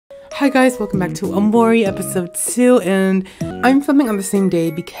Hi guys, welcome back to Omori episode 2, and I'm filming on the same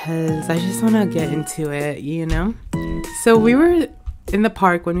day because I just want to get into it, you know? So we were in the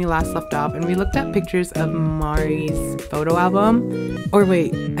park when we last left off and we looked at pictures of Mari's photo album. Or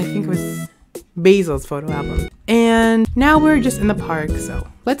wait, I think it was Basil's photo album. And now we're just in the park, so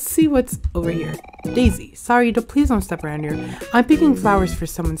let's see what's over here. Daisy, sorry, please don't step around here. I'm picking flowers for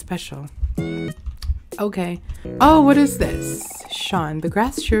someone special. Okay. Oh, what is this? Sean, the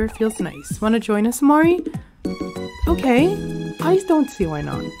grass sure feels nice. Want to join us, Omori? Okay. I don't see why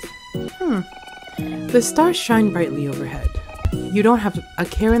not. The stars shine brightly overhead. You don't have a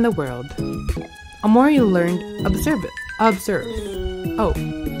care in the world. Omori learned observe. Oh.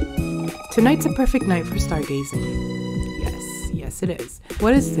 Tonight's a perfect night for stargazing. Yes it is.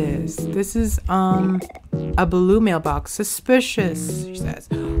 What is this? This is, a blue mailbox. Suspicious, she says.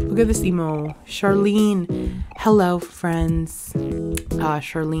 Look at this emo. Charlene. Hello, friends.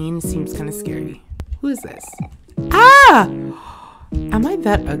 Charlene seems kind of scary. Who is this? Ah! Am I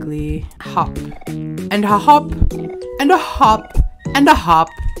that ugly? Hop. And a hop. And a hop. And a hop.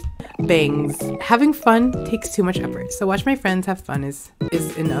 Bangs. Having fun takes too much effort, so watch my friends have fun is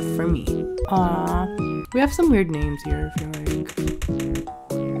enough for me. Aww. We have some weird names here, I feel like.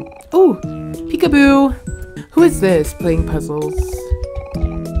 Oh! Peekaboo! Who is this playing puzzles?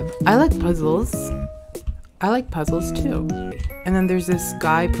 I like puzzles. I like puzzles too. And then there's this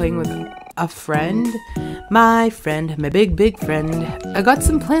guy playing with a friend. My friend, my big friend. I got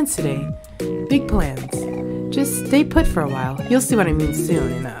some plans today. Big plans. Just stay put for a while. You'll see what I mean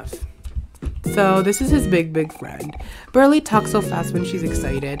soon enough. So this is his big friend. Burley talks so fast when she's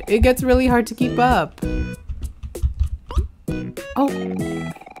excited. It gets really hard to keep up. Oh.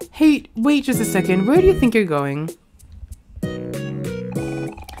 Hey, wait just a second. Where do you think you're going?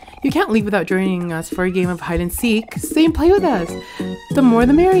 You can't leave without joining us for a game of hide and seek. Stay and play with us. The more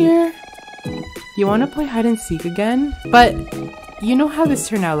the merrier. You want to play hide and seek again? But you know how this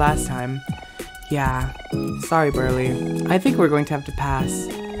turned out last time. Yeah. Sorry, Burley. I think we're going to have to pass.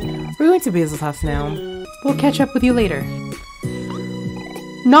 We're going to Basil's house now. We'll catch up with you later.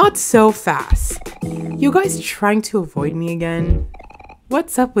 Not so fast. You guys trying to avoid me again?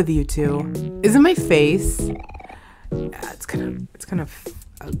 What's up with you two? Is it my face? Yeah, it's kind of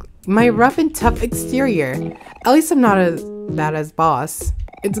ugly. My rough and tough exterior. At least I'm not as bad as boss.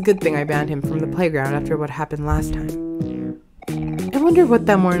 It's a good thing I banned him from the playground after what happened last time. I wonder what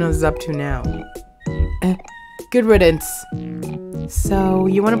that Moreno is up to now. Good riddance. So,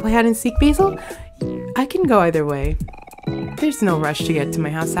 you want to play hide and seek, Basil? I can go either way. There's no rush to get to my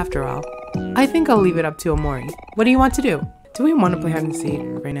house after all. I think I'll leave it up to Omori. What do you want to do? Do we want to play hide and seek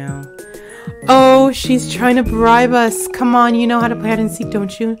right now? Oh, she's trying to bribe us. Come on, you know how to play hide and seek,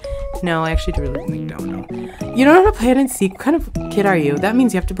 don't you? No, I actually really don't know. You don't know how to play hide and seek? What kind of kid are you? That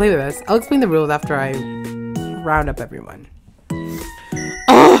means you have to play with us. I'll explain the rules after I round up everyone.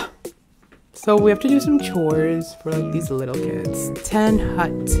 Oh! So we have to do some chores for like these little kids. 10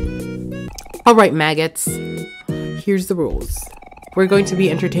 hut. Alright, maggots. Here's the rules. We're going to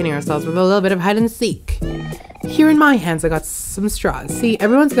be entertaining ourselves with a little bit of hide and seek. Here in my hands, I got some straws. See,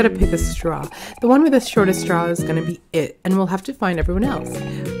 everyone's got to pick a straw. The one with the shortest straw is going to be it, and we'll have to find everyone else.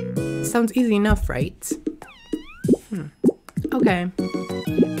 Sounds easy enough, right? Okay.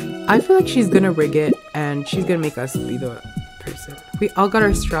 I feel like she's going to rig it, and she's going to make us be the person. We all got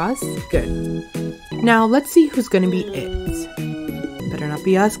our straws? Good. Now, let's see who's going to be it. Better not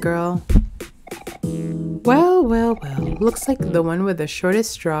be us, girl. Well. Looks like the one with the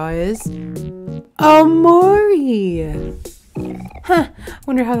shortest straw is Omori. Huh.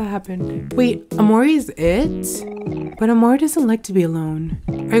 Wonder how that happened. Wait, Omori's it? But Omori doesn't like to be alone.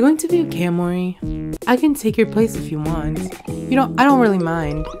 Are you going to be okay, Omori? I can take your place if you want. You know, I don't really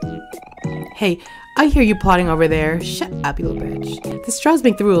mind. Hey, I hear you plotting over there. Shut up, you little bitch. The straws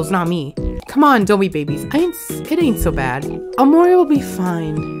make the rules, not me. Come on, don't be babies. It ain't so bad. Omori will be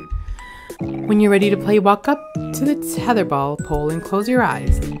fine. When you're ready to play, walk up to the tetherball pole and close your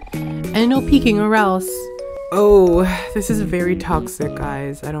eyes. And no peeking or else. Oh, this is very toxic,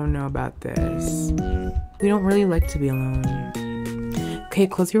 guys. I don't know about this. We don't really like to be alone. Okay,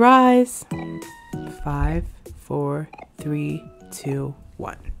 close your eyes. 5, 4, 3, 2,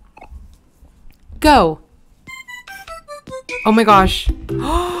 1. Go! Oh my gosh.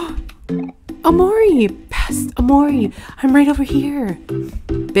 Omori! Pest! Omori! I'm right over here.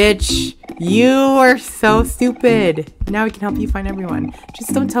 Bitch, you are so stupid. Now we can help you find everyone.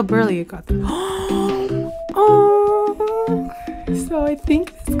 Just don't tell Burley you got them. Oh, So I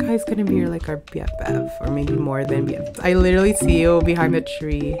think this guy's gonna be like our BFF, or maybe more than BFF. I literally see you behind the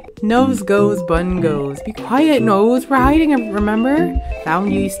tree. Nose goes, bun goes. Be quiet, Nose. We're hiding, remember?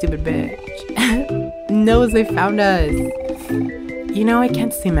 Found you, stupid bitch. Nose, they found us. You know, I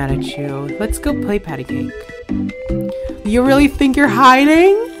can't stay mad at you. Let's go play patty cake. You really think you're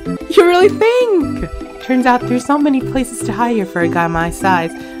hiding? You really think? Turns out there's so many places to hide here for a guy my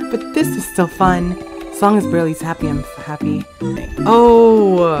size, but this is still fun. As long as Burley's happy, I'm happy.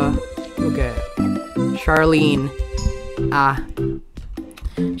 Oh, look at Charlene. Ah.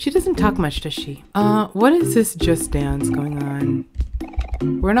 She doesn't talk much, does she? What is this just dance going on?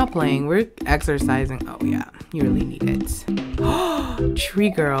 We're not playing, we're exercising. Oh yeah, you really need it. Tree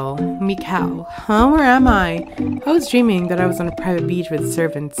girl, me cow. Huh, where am I? I was dreaming that I was on a private beach with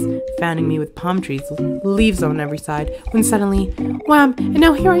servants fanning me with palm trees, leaves on every side, when suddenly, wham, and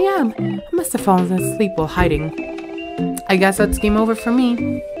now here I am. I must have fallen asleep while hiding. I guess that's game over for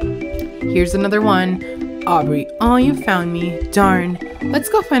me. Here's another one. Aubrey, oh, you found me. Darn. Let's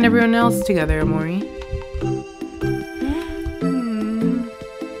go find everyone else together, Omori.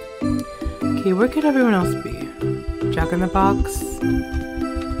 Okay, where could everyone else be? Jack in the Box?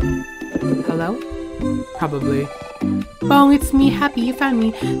 Hello? Probably. Bong, it's me, Happy, you found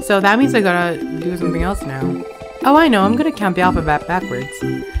me. So that means I gotta do something else now. Oh, I know, I'm gonna count the alphabet backwards.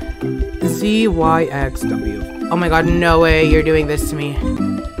 Z, Y, X, W. Oh my god, no way you're doing this to me.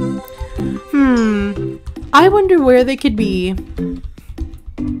 I wonder where they could be.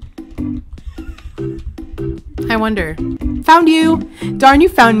 I wonder. Found you! Darn, you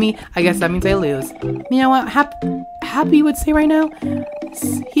found me. I guess that means I lose. You know what Happy would say right now?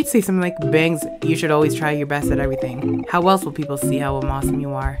 He'd say something like, Bangs, you should always try your best at everything. How else will people see how awesome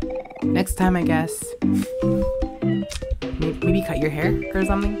you are? Next time, I guess. Maybe cut your hair or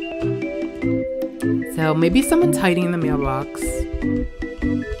something? So maybe someone's hiding in the mailbox.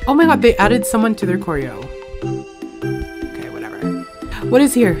 Oh my god, they added someone to their choreo. Okay, whatever. What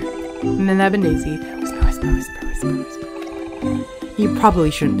is here? Neb and Daisy. Whisper, whisper, whisper, whisper, whisper. You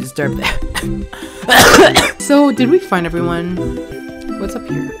probably shouldn't disturb that. So, did we find everyone? What's up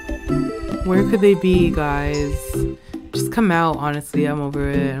here? Where could they be, guys? Just come out, honestly. I'm over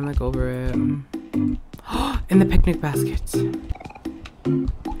it. I'm like over it. In the picnic basket.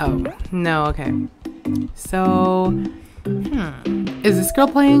 Oh, no, okay. So, is this girl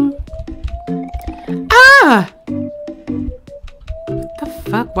playing? Ah! What the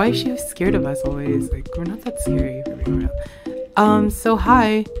fuck? Why is she scared of us always? Like, we're not that scary for being real. So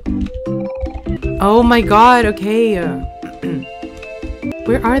hi. Oh my god, okay.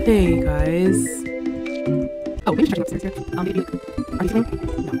 Where are they, guys? Oh, maybe checking upstairs here. Maybe, are you sleeping?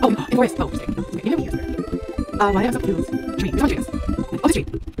 No. Oh, in the forest. Oh, okay. You never hear there. Why have some tools? Tree. There's one tree. Oh, this tree.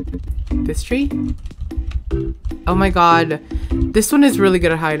 This tree? Oh my god. This one is really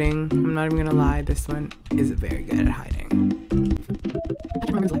good at hiding. I'm not even gonna lie. This one is very good at hiding. I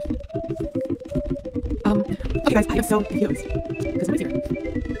can't remember his life. Okay guys, I am so confused. Because nobody's here.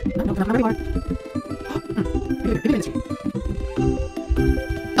 No, come on, where you are.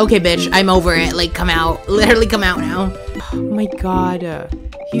 Okay, bitch, I'm over it. Like, come out. Literally come out now. Oh my god.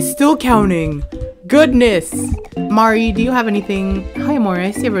 He's still counting. Goodness. Mari, do you have anything? Hi, Omori.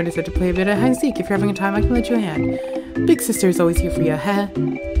 I see everyone decided to play a bit of hide and seek. If you're having a time, I can lend you a hand. Big sister is always here for you, heh?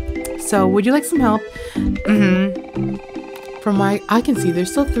 So, would you like some help? From what I can see,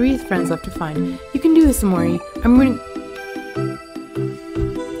 there's still 3 friends left to find. You can do this, Omori. I'm running.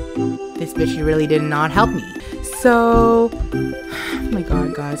 This bitch really did not help me. So, oh my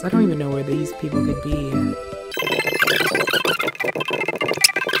god, guys, I don't even know where these people could be.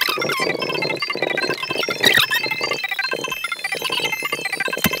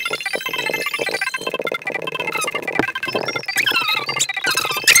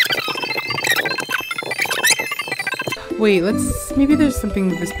 Wait, maybe there's something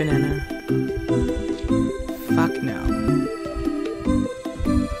with this banana. Fuck no.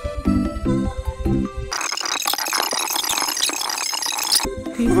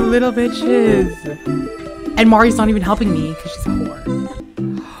 These little bitches. And Mari's not even helping me because she's a whore.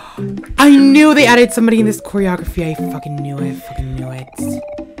 I knew they added somebody in this choreography. I fucking knew it. Fucking knew it.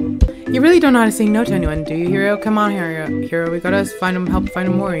 You really don't know how to say no to anyone, do you, Hero? Come on, Hero. We gotta help find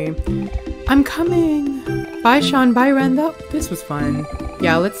Omori. I'm coming. Bye, Sean. Bye, Randa. This was fun.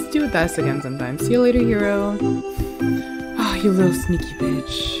 Yeah, let's do this again sometime. See you later, Hero. Oh, you little sneaky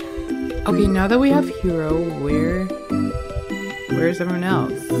bitch. Okay, now that we have Hero, where's everyone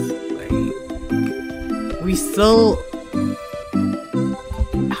else? Like, we still...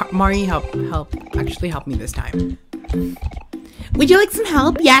 Mari, help. Actually, help me this time. Would you like some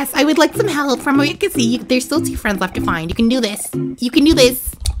help? Yes, I would like some help. From what you can see, there's still 2 friends left to find. You can do this. You can do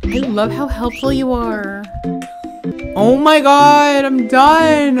this. I love how helpful you are. Oh my god, I'm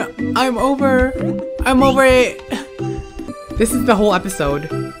done. I'm over it. This is the whole episode.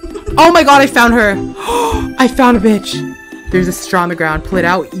 Oh my god, I found her. I found a bitch. There's a straw on the ground. Pull it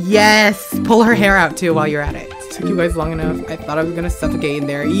out. Yes. Pull her hair out too while you're at it. Took you guys long enough. I thought I was gonna suffocate in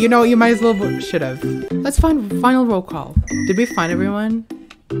there. You know, you might as well should have. Let's find final roll call. Did we find everyone?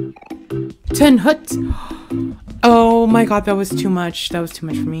 10 huts. Oh my god, that was too much. That was too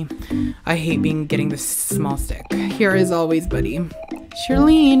much for me. I hate getting this small stick. Here as always, buddy.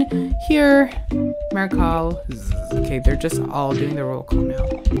 Shirlene, here. Marikal. Okay, they're just all doing the roll call now.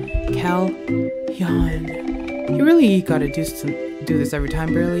 Kel, Jan. You really gotta do this every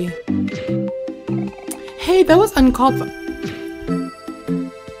time, Burley. Hey, that was uncalled for.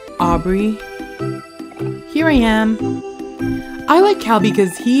 Aubrey. Here I am. I like Cal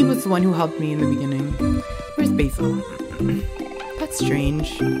because he was the one who helped me in the beginning. Where's Basil? That's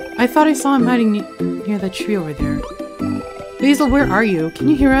strange. I thought I saw him hiding near that tree over there. Basil, where are you? Can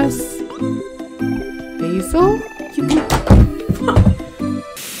you hear us? Basil?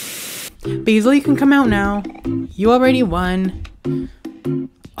 Basil, you can come out now. You already won.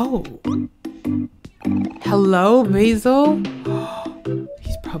 Oh. Hello, Basil?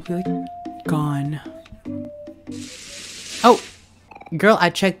 He's probably like gone. Oh, girl, I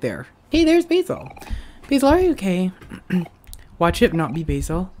checked there. Hey, there's Basil. Basil, are you okay? Watch it not be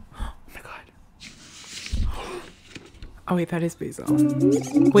Basil. Oh my god. Oh wait, that is Basil.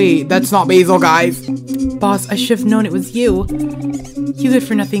 Wait, that's not Basil, guys. Boss, I should have known it was you. You good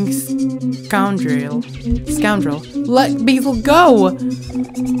for nothing scoundrel. Let Basil go.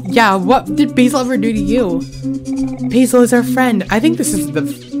 Yeah, what did Basil ever do to you? Basil is our friend. I think this is the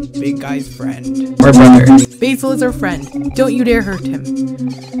big guy's friend. Or brother. Basil is our friend. Don't you dare hurt him.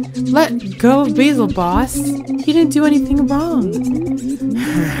 Let go of Basil, boss. He didn't do anything wrong.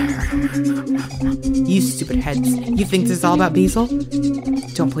 You stupid heads. You think this is all about Basil?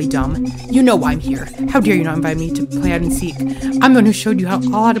 Don't play dumb. You know why I'm here. How dare you not invite me to play hide and seek? I'm the one who showed you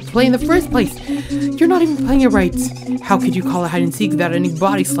how to play in the first place. You're not even playing it right. How could you call it hide and seek without any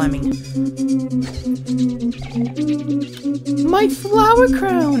body slamming? My flower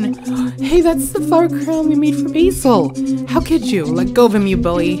crown! Hey, that's the flower crown we made for Basil. How could you? Let go of him, you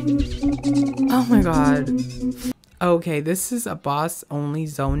bully. Oh my god. Okay, this is a boss-only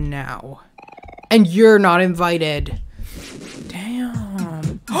zone now. And you're not invited.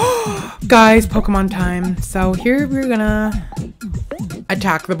 Damn. Guys, Pokemon time. So here we're gonna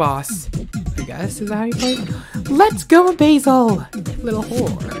attack the boss. I guess, is that how you play? Let's go, Basil! Little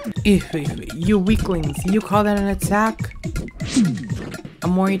whore. You weaklings, you call that an attack?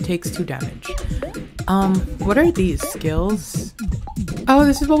 Omori takes 2 damage. What are these skills? Oh,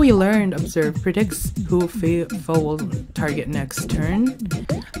 this is what we learned. Observe. Predicts who foe will target next turn.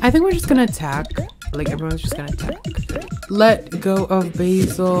 I think we're just gonna attack. Like, everyone's just gonna attack. Let go of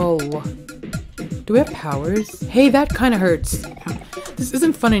Basil. Do we have powers? Hey, that kind of hurts. This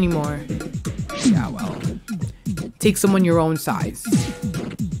isn't fun anymore. Yeah, well. Take someone your own size.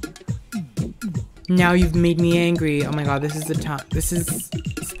 Now you've made me angry. Oh my god, this is the time. This is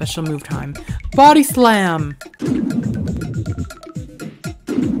special move time. Body slam!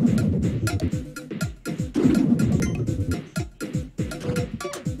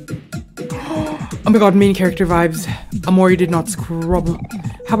 Oh my god, main character vibes. Omori did not scrub.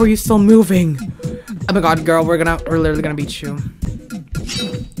 How are you still moving? Oh my god, girl, we're literally gonna beat you.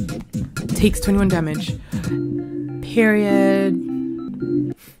 Takes 21 damage. Period.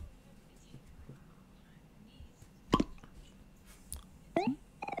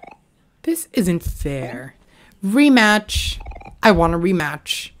 This isn't fair. Rematch. I want a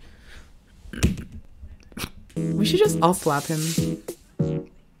rematch. We should just all slap him.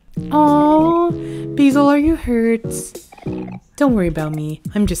 Aww, Basil, are you hurt? Don't worry about me.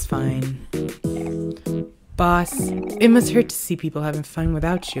 I'm just fine. Boss, it must hurt to see people having fun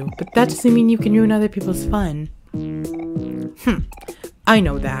without you, but that doesn't mean you can ruin other people's fun. I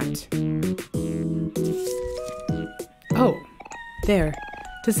know that. Oh, there.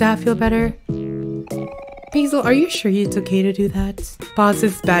 Does that feel better? Basil, are you sure it's okay to do that? Boss,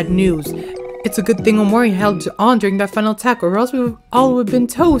 it's bad news. It's a good thing Omori held on during that final attack, or else we all would have been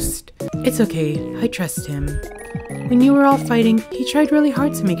toast. It's okay. I trust him. When you were all fighting, he tried really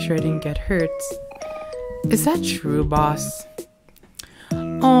hard to make sure I didn't get hurt. Is that true, boss?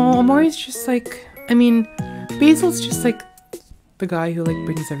 Oh, Omori's just like... I mean, Basil's just like the guy who like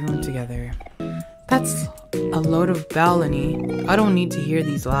brings everyone together. That's a load of baloney. I don't need to hear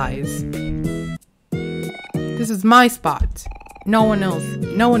these lies. This is my spot. No one else.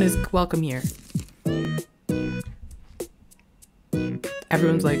 No one is welcome here.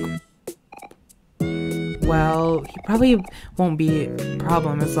 Everyone's like, well, he probably won't be a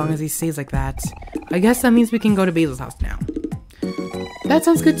problem as long as he stays like that. I guess that means we can go to Basil's house now. That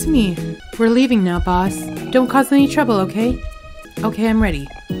sounds good to me. We're leaving now, boss. Don't cause any trouble, okay? Okay, I'm ready.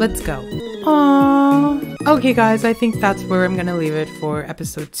 Let's go. Aww. Okay, guys, I think that's where I'm gonna leave it for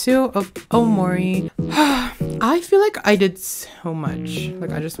episode 2 of Omori. I feel like I did so much.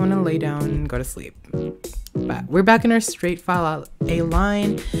 Like, I just want to lay down and go to sleep. But we're back in our straight file A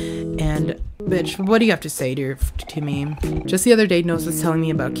line. And, bitch, what do you have to say to me? Just the other day, Nose was telling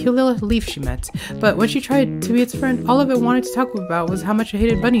me about a cute little leaf she met. But when she tried to be its friend, all of it wanted to talk about was how much I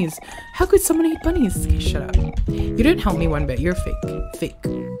hated bunnies. How could someone hate bunnies? Okay, shut up. You didn't help me one bit. You're fake. Fake.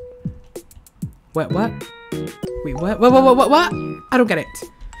 What? Wait, what? What? I don't get it.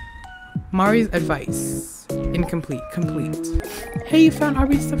 Mari's advice. Incomplete. Complete. Hey, you found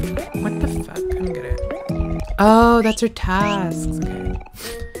Arby's stuff. What the fuck? I don't get it. Oh, that's her tasks. Okay.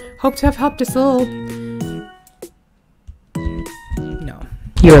 Hope to have helped us all. No.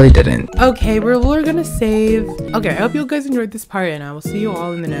 You really didn't. Okay, we're gonna save. Okay, I hope you guys enjoyed this part, and I will see you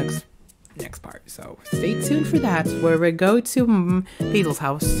all in the next part. So stay tuned for that, where we go to Basil's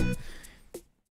house.